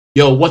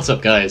Yo, what's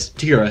up guys?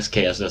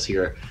 Trskss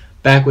here,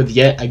 back with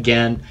yet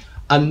again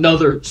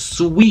another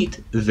sweet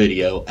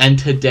video, and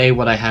today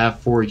what I have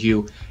for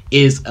you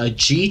is a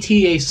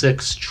GTA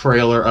 6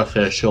 trailer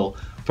official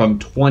from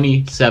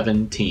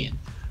 2017.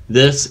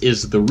 This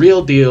is the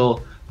real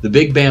deal, the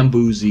big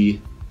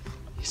bamboozy,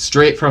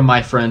 straight from my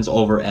friends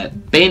over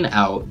at Bane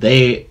Out.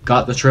 They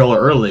got the trailer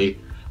early.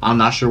 I'm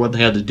not sure what they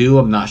had to do.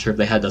 I'm not sure if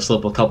they had to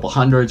slip a couple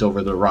hundreds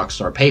over the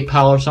Rockstar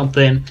PayPal or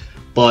something,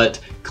 but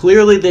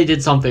clearly they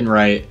did something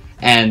right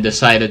and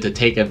decided to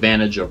take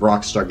advantage of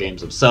Rockstar Games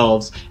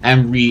themselves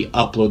and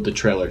re-upload the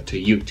trailer to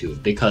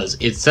YouTube, because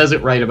it says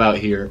it right about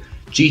here: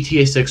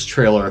 GTA 6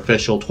 trailer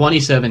official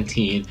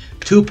 2017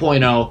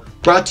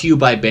 2.0, brought to you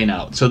by Bane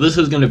Out. So this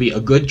is going to be a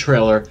good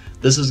trailer.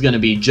 This is going to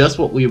be just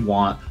what we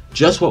want,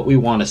 just what we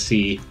want to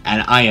see,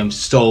 and I am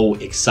so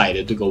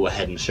excited to go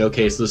ahead and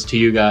showcase this to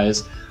you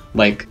guys.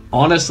 Like,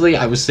 honestly,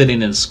 I was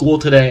sitting in school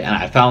today and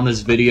I found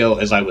this video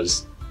as I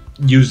was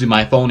using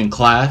my phone in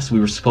class. We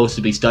were supposed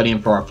to be studying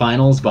for our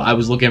finals, but I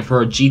was looking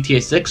for a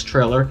GTA 6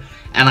 trailer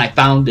and I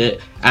found it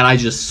and I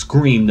just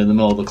screamed in the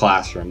middle of the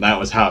classroom. That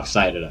was how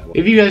excited I was.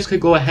 If you guys could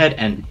go ahead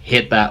and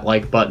hit that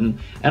like button,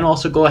 and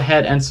also go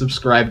ahead and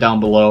subscribe down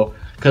below,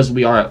 because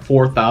we are at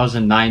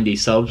 4,090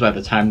 subs by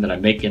the time that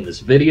I'm making this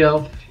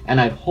video,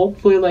 and I'd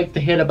hopefully like to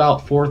hit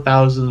about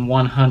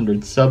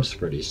 4,100 subs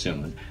pretty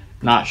soon.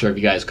 Not sure if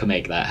you guys could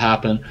make that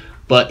happen,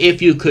 but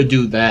if you could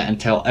do that and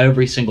tell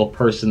every single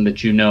person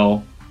that you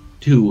know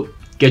to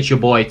get your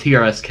boy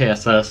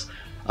Trskss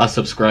a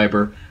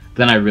subscriber,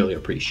 then I really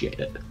appreciate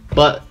it.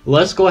 But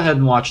let's go ahead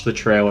and watch the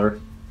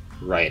trailer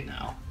right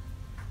now.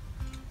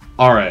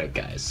 Alright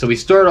guys, so we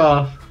start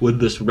off with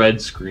this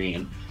red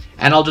screen,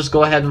 and I'll just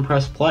go ahead and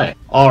press play.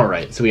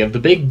 Alright, so we have the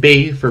big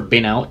B for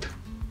Bing Out.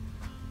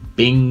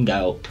 Bing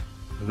Out.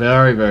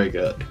 Very, very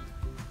good.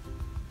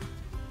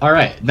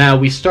 Alright, now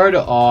we start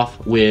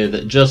off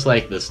with just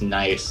like this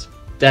nice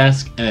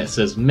desk, and it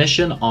says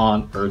mission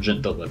on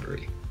urgent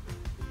delivery.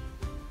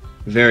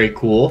 Very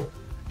cool.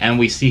 And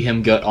we see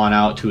him get on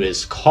out to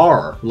his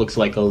car. Looks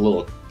like a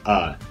little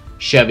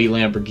Chevy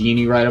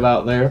Lamborghini right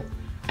about there.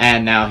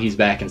 And now he's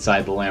back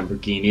inside the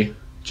Lamborghini,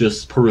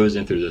 just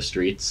perusing through the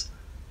streets.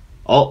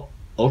 Oh,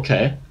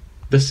 okay.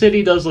 The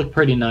city does look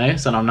pretty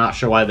nice, and I'm not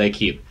sure why they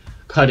keep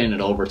cutting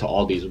it over to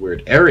all these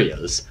weird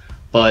areas,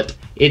 but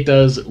it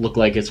does look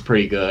like it's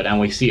pretty good. And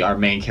we see our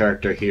main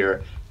character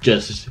here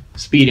just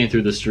speeding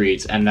through the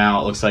streets, and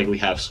now it looks like we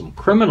have some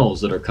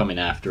criminals that are coming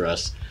after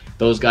us.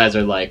 Those guys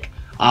are like,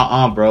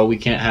 bro, we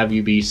can't have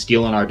you be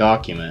stealing our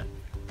document.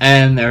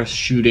 And they're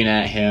shooting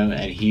at him,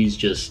 and he's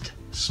just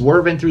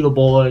swerving through the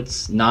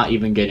bullets, not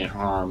even getting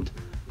harmed.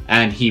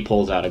 And he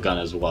pulls out a gun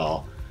as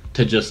well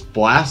to just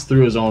blast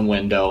through his own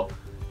window,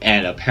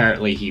 and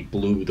apparently he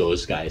blew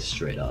those guys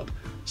straight up.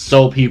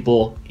 So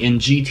people, in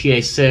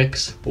GTA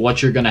 6,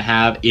 what you're gonna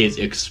have is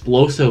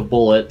explosive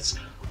bullets.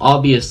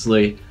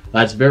 Obviously,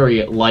 that's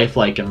very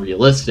lifelike and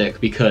realistic,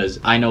 because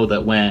I know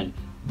that when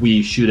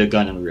we shoot a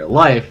gun in real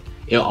life,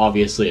 it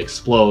obviously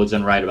explodes,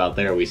 and right about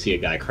there we see a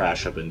guy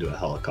crash up into a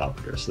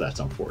helicopter, so that's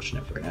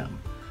unfortunate for him.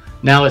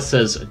 Now it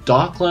says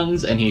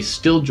Docklands, and he's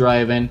still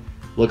driving.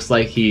 Looks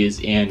like he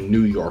is in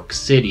New York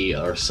City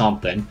or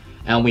something,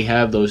 and we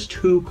have those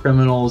two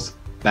criminals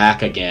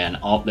back again.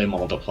 Oh, they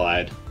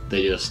multiplied.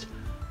 They just,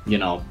 you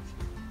know,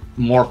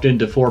 morphed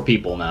into 4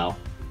 people now.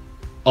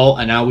 Oh,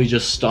 and now we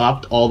just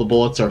stopped. All the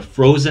bullets are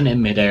frozen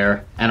in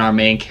midair, and our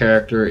main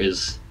character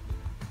is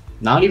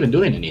not even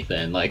doing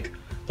anything. Like,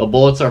 the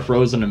bullets are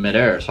frozen in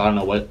midair, so I don't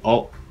know what.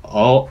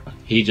 Oh,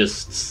 he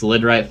just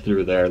slid right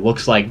through there.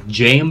 Looks like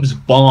James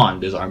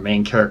Bond is our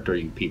main character,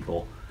 you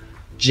people.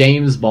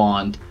 James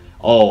Bond.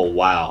 Oh,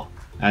 wow.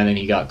 And then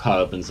he got caught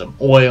up in some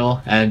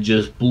oil and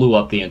just blew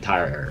up the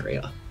entire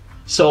area.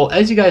 So,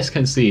 as you guys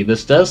can see,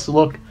 this does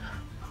look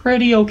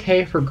pretty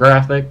okay for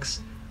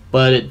graphics,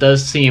 but it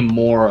does seem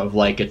more of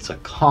like it's a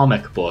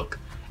comic book,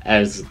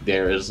 as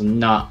there is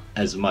not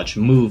as much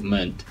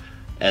movement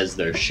as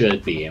there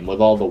should be. And with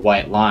all the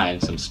white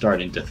lines, I'm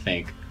starting to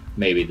think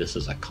maybe this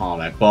is a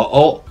comic. But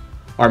oh,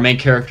 our main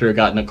character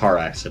got in a car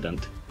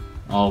accident.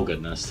 Oh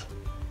goodness.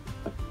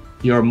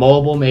 Your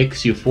mobile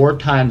makes you 4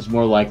 times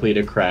more likely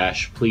to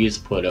crash. Please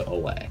put it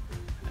away.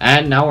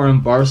 And now we're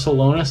in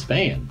Barcelona,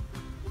 Spain.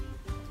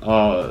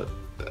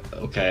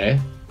 Okay.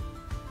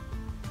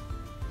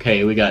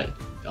 Okay, we got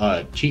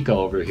Chica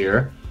over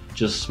here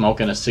just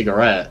smoking a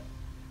cigarette.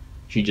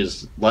 She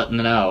just letting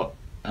it out.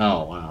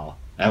 Oh wow.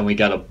 And we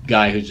got a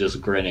guy who's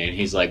just grinning.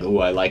 He's like, ooh,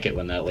 I like it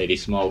when that lady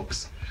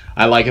smokes.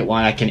 I like it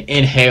when I can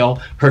inhale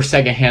her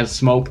secondhand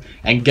smoke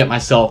and get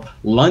myself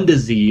lung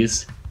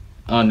disease.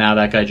 Oh, now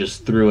that guy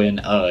just threw in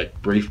a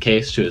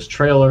briefcase to his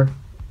trailer.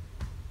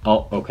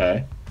 Oh,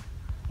 okay.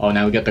 Oh,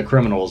 now we got the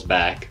criminals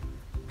back.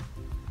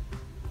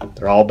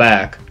 They're all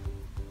back.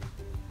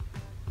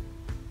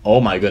 Oh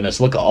my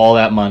goodness, look at all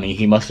that money.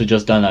 He must have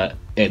just done an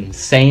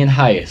insane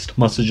heist.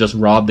 Must have just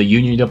robbed the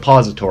Union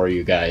Depository,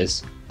 you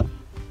guys.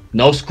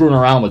 No screwing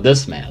around with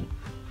this man.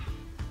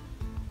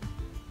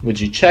 Would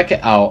you check it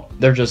out?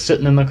 They're just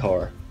sitting in the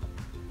car.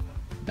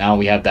 Now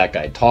we have that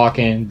guy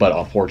talking, but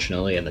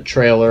unfortunately in the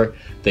trailer,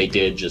 they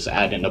did just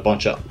add in a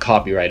bunch of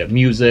copyrighted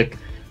music,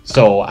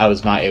 so I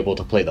was not able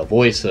to play the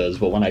voices,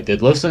 but when I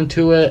did listen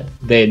to it,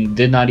 they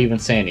did not even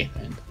say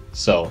anything.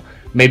 So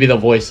maybe the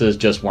voices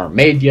just weren't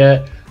made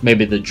yet,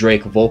 maybe the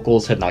Drake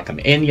vocals had not come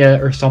in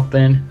yet or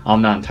something.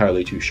 I'm not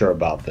entirely too sure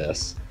about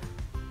this.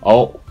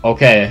 Oh,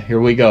 okay, here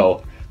we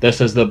go.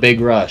 This is the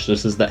big rush.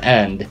 This is the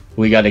end.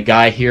 We got a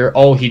guy here.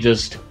 Oh, he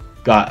just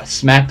got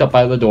smacked up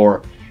by the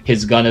door.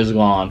 His gun is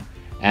gone,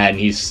 and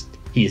he's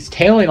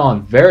tailing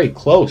on very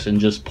close and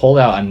just pulled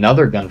out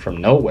another gun from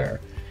nowhere.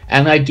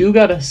 And I do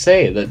gotta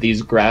say that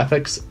these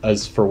graphics,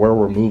 as for where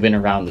we're moving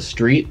around the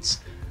streets,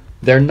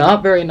 they're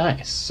not very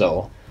nice.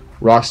 So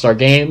Rockstar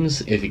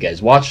Games, if you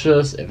guys watch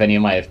this, if any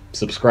of my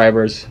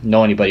subscribers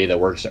know anybody that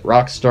works at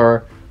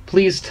Rockstar,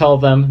 please tell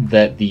them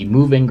that the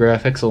moving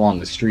graphics along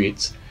the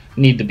streets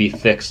need to be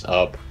fixed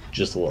up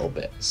just a little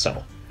bit.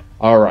 So,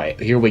 alright,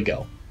 here we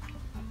go.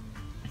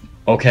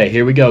 Okay,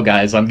 here we go,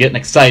 guys. I'm getting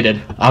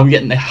excited. I'm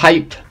getting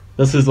hyped.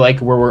 This is like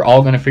where we're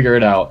all gonna figure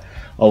it out.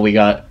 Oh, we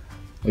got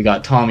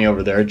Tommy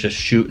over there just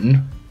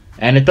shooting,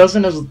 and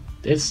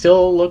it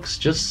still looks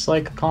just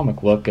like a comic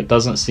book. It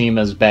doesn't seem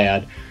as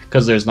bad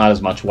because there's not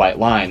as much white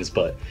lines,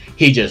 but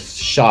he just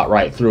shot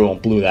right through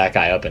and blew that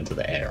guy up into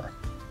the air.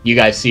 You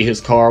guys see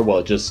his car? Well,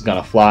 it's just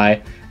gonna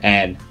fly,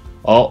 and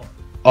oh,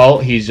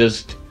 he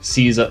just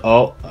sees it.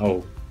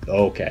 Oh,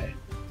 okay,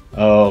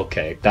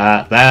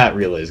 that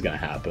really is gonna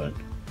happen.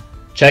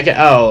 Check it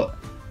out.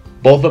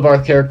 Both of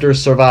our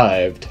characters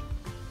survived.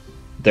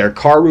 Their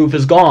car roof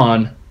is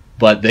gone,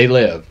 but they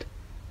lived.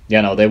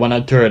 You know, they went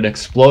into an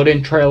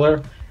exploding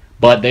trailer,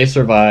 but they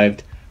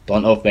survived.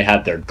 Don't know if they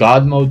had their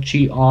God mode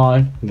cheat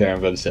on, their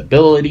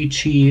invincibility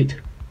cheat,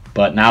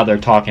 but now they're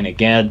talking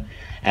again.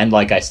 And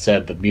like I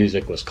said, the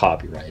music was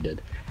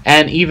copyrighted.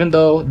 And even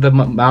though the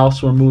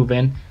mouse were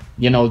moving,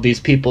 you know, these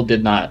people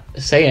did not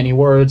say any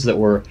words that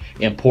were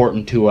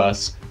important to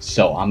us.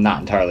 So I'm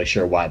not entirely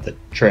sure why the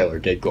trailer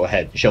did go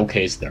ahead and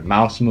showcase their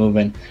mouse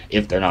moving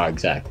if they're not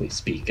exactly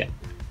speaking.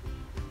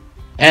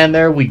 And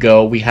there we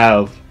go. We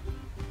have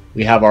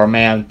our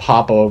man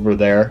Papa over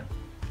there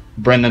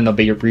bringing the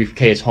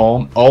briefcase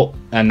home. Oh,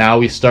 and now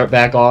we start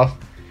back off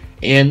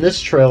in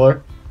this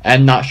trailer.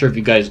 And not sure if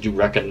you guys do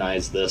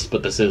recognize this,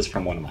 but this is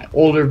from one of my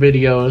older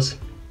videos.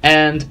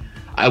 And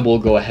I will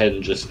go ahead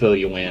and just fill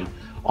you in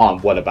on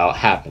what about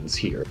happens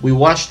here. We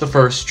watched the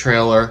first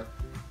trailer.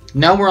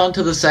 Now we're on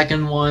to the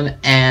second one,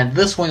 and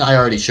this one I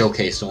already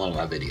showcased in one of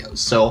my videos.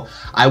 So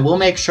I will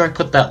make sure I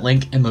put that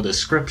link in the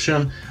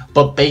description,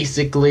 but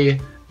basically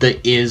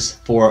that is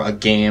for a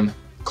game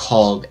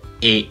called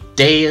 8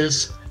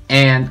 Days,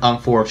 and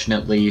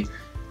unfortunately,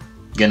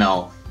 you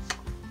know,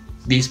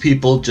 these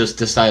people just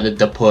decided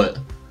to put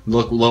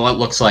what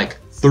looks like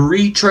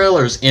 3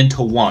 trailers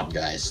into one,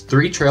 guys.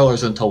 3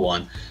 trailers into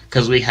one,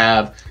 because we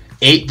have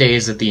 8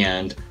 Days at the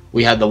end.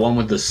 We had the one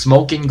with the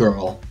smoking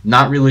girl,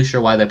 not really sure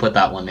why they put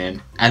that one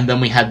in. And then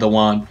we had the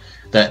one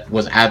that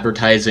was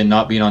advertising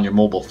not being on your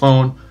mobile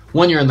phone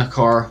when you're in the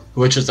car,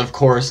 which is of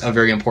course a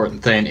very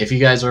important thing. If you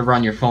guys are ever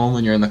on your phone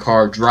when you're in the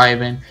car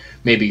driving,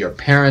 maybe your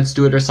parents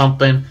do it or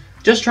something,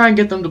 just try and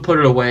get them to put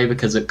it away,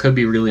 because it could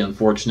be really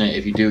unfortunate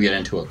if you do get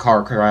into a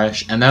car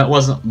crash. And that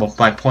wasn't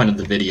my point of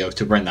the video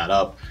to bring that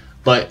up,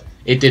 but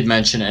it did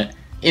mention it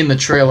in the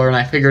trailer, and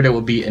I figured it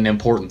would be an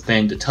important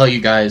thing to tell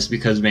you guys,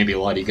 because maybe a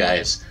lot of you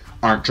guys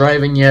aren't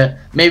driving yet.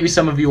 Maybe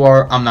some of you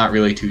are, I'm not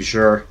really too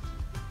sure.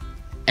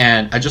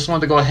 And I just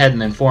wanted to go ahead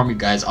and inform you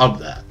guys of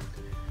that.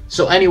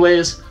 So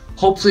anyways,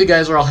 hopefully you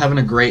guys are all having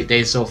a great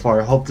day so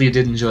far. Hopefully you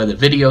did enjoy the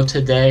video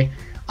today.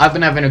 I've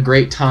been having a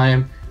great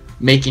time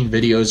making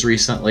videos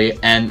recently,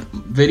 and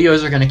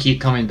videos are going to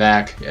keep coming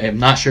back. I'm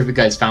not sure if you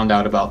guys found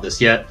out about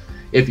this yet.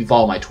 If you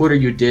follow my Twitter,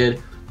 you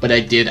did, but I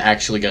did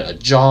actually get a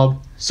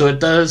job, so it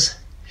does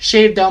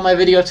shave down my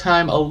video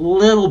time a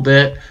little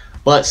bit,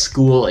 but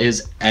school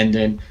is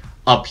ending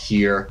up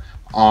here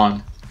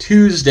on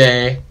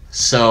Tuesday,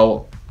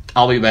 so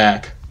I'll be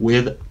back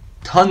with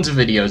tons of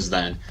videos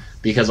then,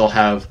 because I'll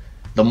have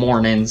the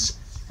mornings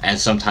and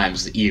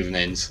sometimes the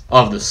evenings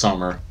of the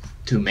summer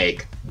to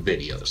make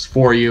videos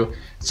for you.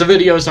 So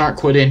videos aren't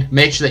quitting.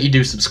 Make sure that you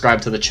do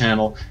subscribe to the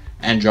channel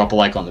and drop a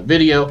like on the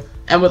video.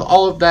 And with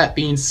all of that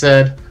being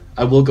said,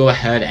 I will go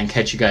ahead and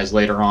catch you guys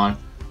later on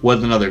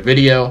with another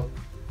video.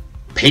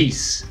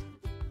 Peace.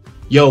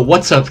 Yo,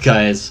 what's up,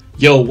 guys?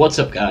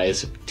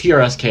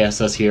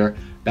 Trskss here,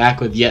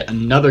 back with yet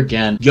another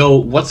again. Yo,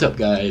 what's up,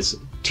 guys?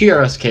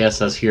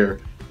 Trskss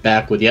here,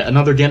 back with yet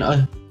another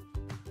again.